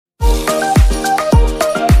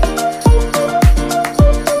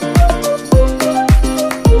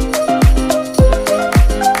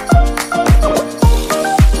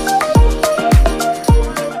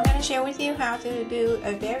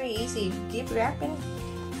wrapping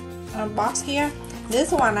box here.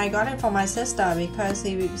 This one I got it for my sister because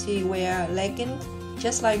she wear leggings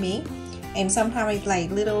just like me, and sometimes it's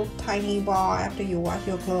like little tiny ball after you wash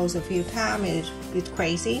your clothes a few times. It's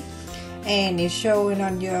crazy, and it's showing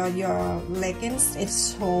on your leggings. It's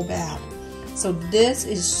so bad. So this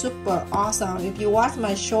is super awesome. If you watch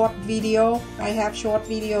my short video, I have short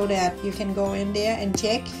video that you can go in there and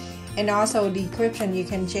check, and also the description you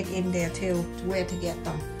can check in there too where to get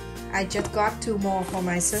them. I just got 2 more for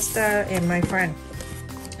my sister and my friend.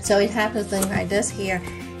 So it has a thing like this here.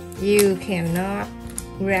 You cannot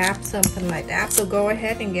wrap something like that, so go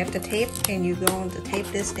ahead and get the tape, and you're going to tape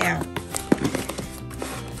this down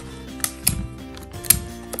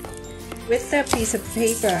with the piece of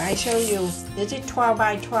paper. I show you, this is 12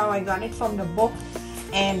 by 12. I got it from the book,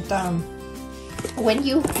 and when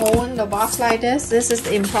you hold the box like this is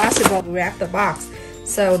impossible to wrap the box.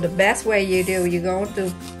 So the best way you do, you're going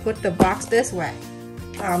to put the box this way.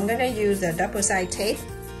 So I'm gonna use a double-sided tape.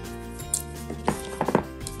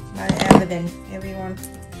 Not evident, everyone.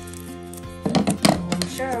 I want to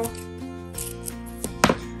show.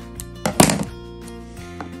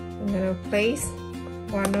 I'm gonna place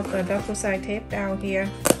one of the double-sided tape down here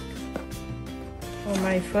for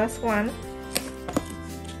my first one.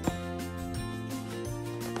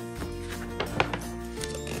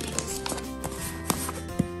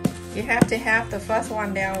 You have to have the first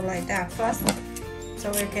one down like that first, so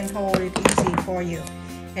it can hold it easy for you.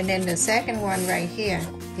 And then the second one right here,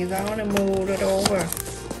 you're going to move it over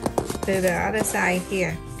to the other side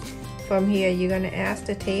here. From here, you're going to add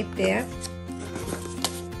the tape there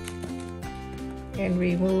and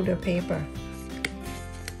remove the paper.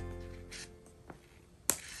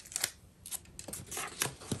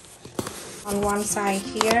 On one side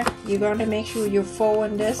here, you're going to make sure you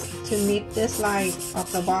fold this to meet this line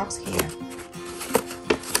of the box here.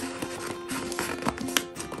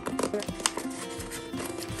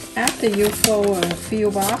 After you fold a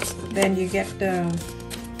few boxes, then you get the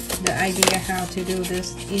idea how to do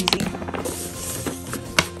this easy.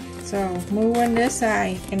 So move on this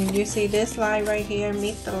side, and you see this line right here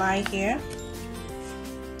meet the line here.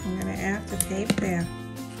 I'm going to add the tape there.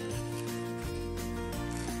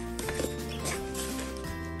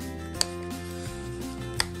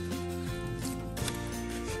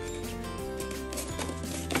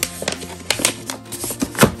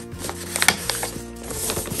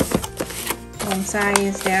 One side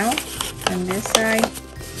is down, and this side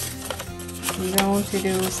we're going to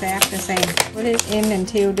do exactly the same. Put it in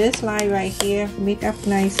until this line right here meet up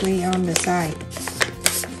nicely on the side.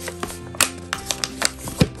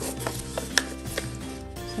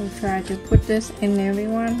 So try to put this in,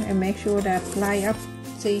 everyone, and make sure that line up.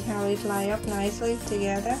 See how it line up nicely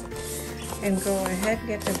together. And go ahead,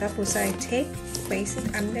 get the double-sided tape, place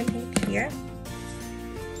it underneath here.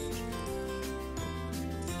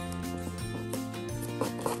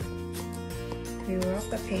 Peel off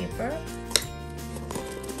the paper.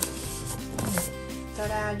 So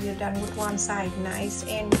that you're done with one side, nice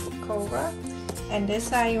and cover. And this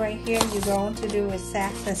side right here, you're going to do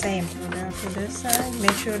exactly the same. Go down to this side,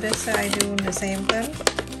 make sure this side doing the same thing.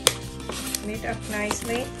 Meet up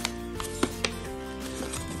nicely.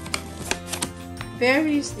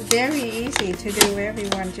 Very easy to do,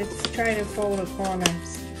 everyone. Just try to fold the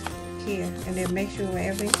corners here, and then make sure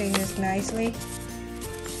everything is nicely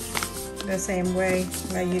the same way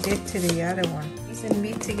like you did to the other one. These and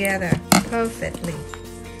meet together perfectly.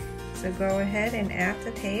 So go ahead and add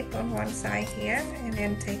the tape on one side here, and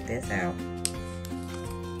then take this out.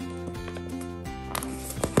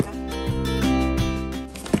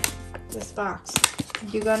 This box,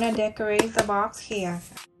 you're gonna decorate the box here.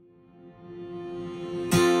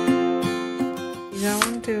 You're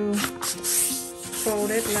going to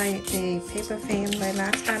fold it like a paper frame like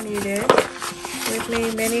last time you did with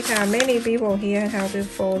me many times. Many people here how to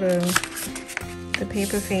fold the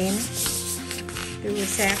paper frame. Do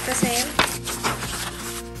exactly the same.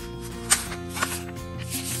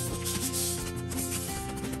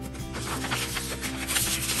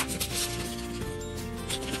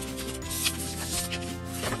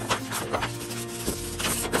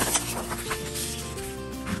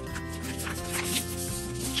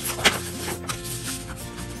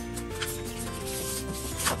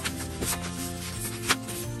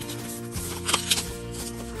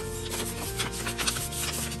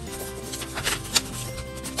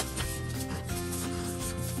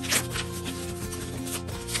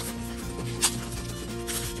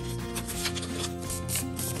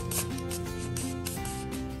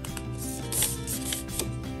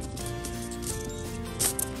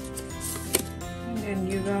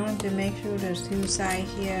 sure the two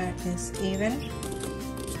sides here is even.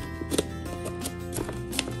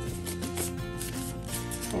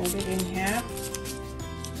 Fold it in half.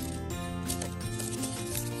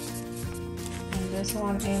 And this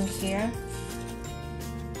one in here,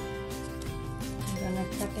 I'm gonna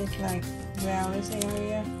cut it like around this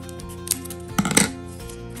area.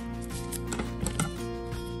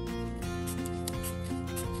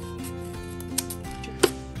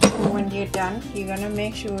 When you're done, you're gonna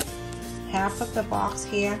make sure half of the box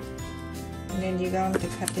here, and then you're going to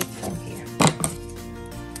cut it from here.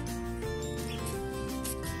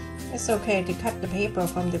 It's okay to cut the paper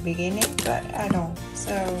from the beginning, but I don't.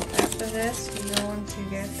 So after this, you're going to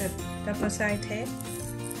get the double side tape.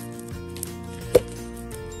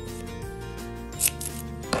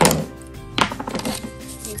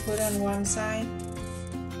 You put on one side.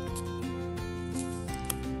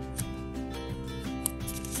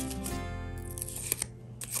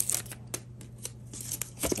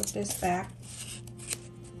 Put this back.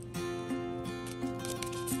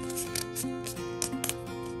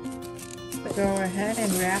 Go ahead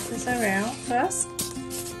and wrap this around first.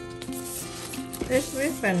 This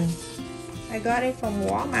ribbon, I got it from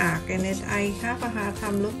Walmart, and I have a hard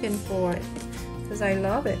time looking for it because I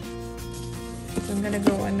love it. So I'm gonna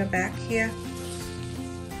go in the back here.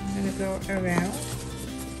 I'm gonna go around.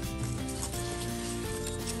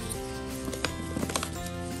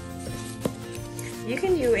 You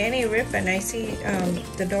can use any ribbon. I see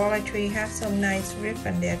the Dollar Tree has some nice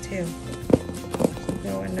ribbon there too.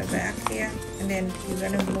 Go in the back here, and then you're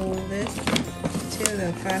gonna move this to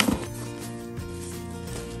the front.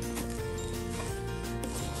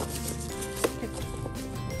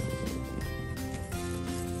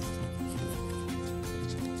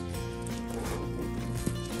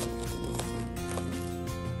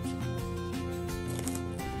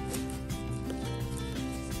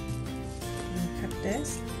 And cut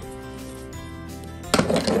this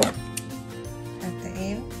at the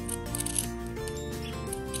end.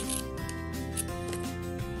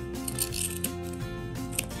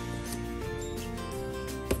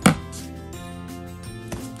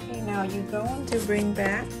 Now you're going to bring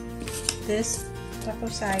back this double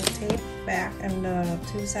side tape back on the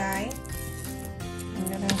two sides. I'm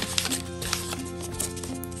gonna put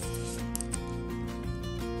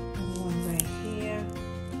one right here,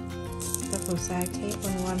 double side tape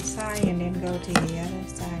on one side, and then go to the other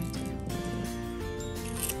side too.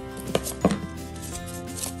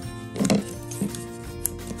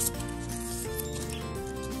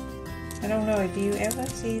 I don't know if you ever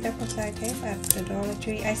see double side tape at the Dollar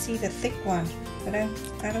Tree. I see the thick one, but I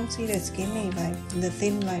don't see the skinny, like the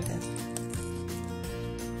thin like this.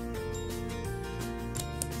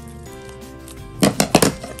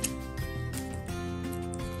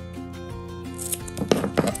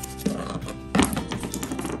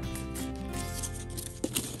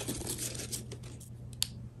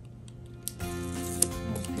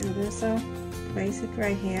 Do this, so place it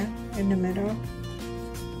right here in the middle.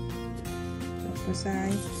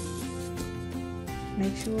 Side.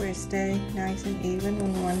 Make sure it stays nice and even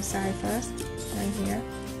on one side first, right here,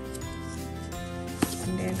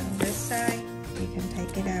 and then on this side you can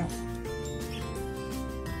take it out.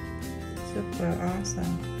 Super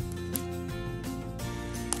awesome.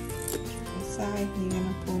 This side you're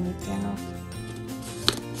gonna pull it down.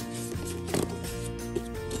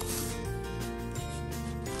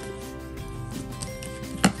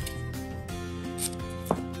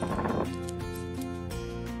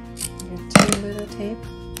 Little tape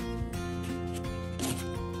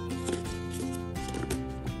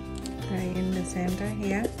right in the center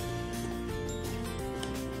here.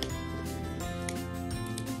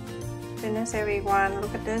 Finish, everyone.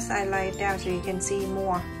 Look at this. I lay it down so you can see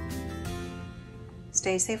more.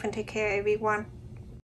 Stay safe and take care, everyone.